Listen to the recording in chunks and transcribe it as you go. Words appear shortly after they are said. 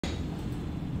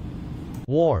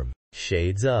warm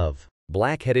shades of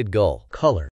Black Headed Gull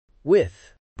color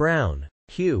with brown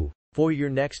hue for your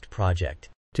next project.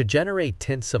 To generate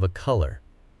tints of a color,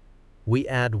 we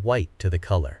add white to the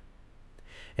color,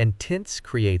 and tints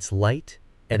creates light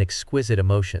and exquisite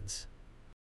emotions.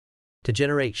 To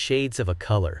generate shades of a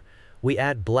color, we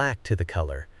add black to the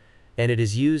color, and it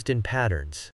is used in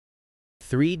patterns.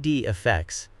 3D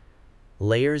effects,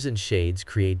 layers and shades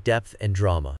create depth and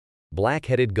drama. Black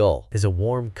Headed Gull is a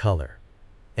warm color,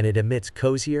 and it emits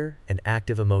cozier and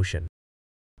active emotion.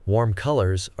 Warm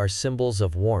colors are symbols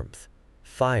of warmth,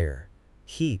 fire,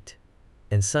 heat,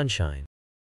 and sunshine.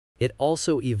 It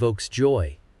also evokes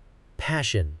joy,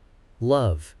 passion,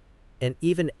 love, and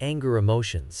even anger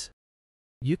emotions.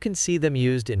 You can see them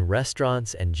used in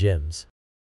restaurants and gyms,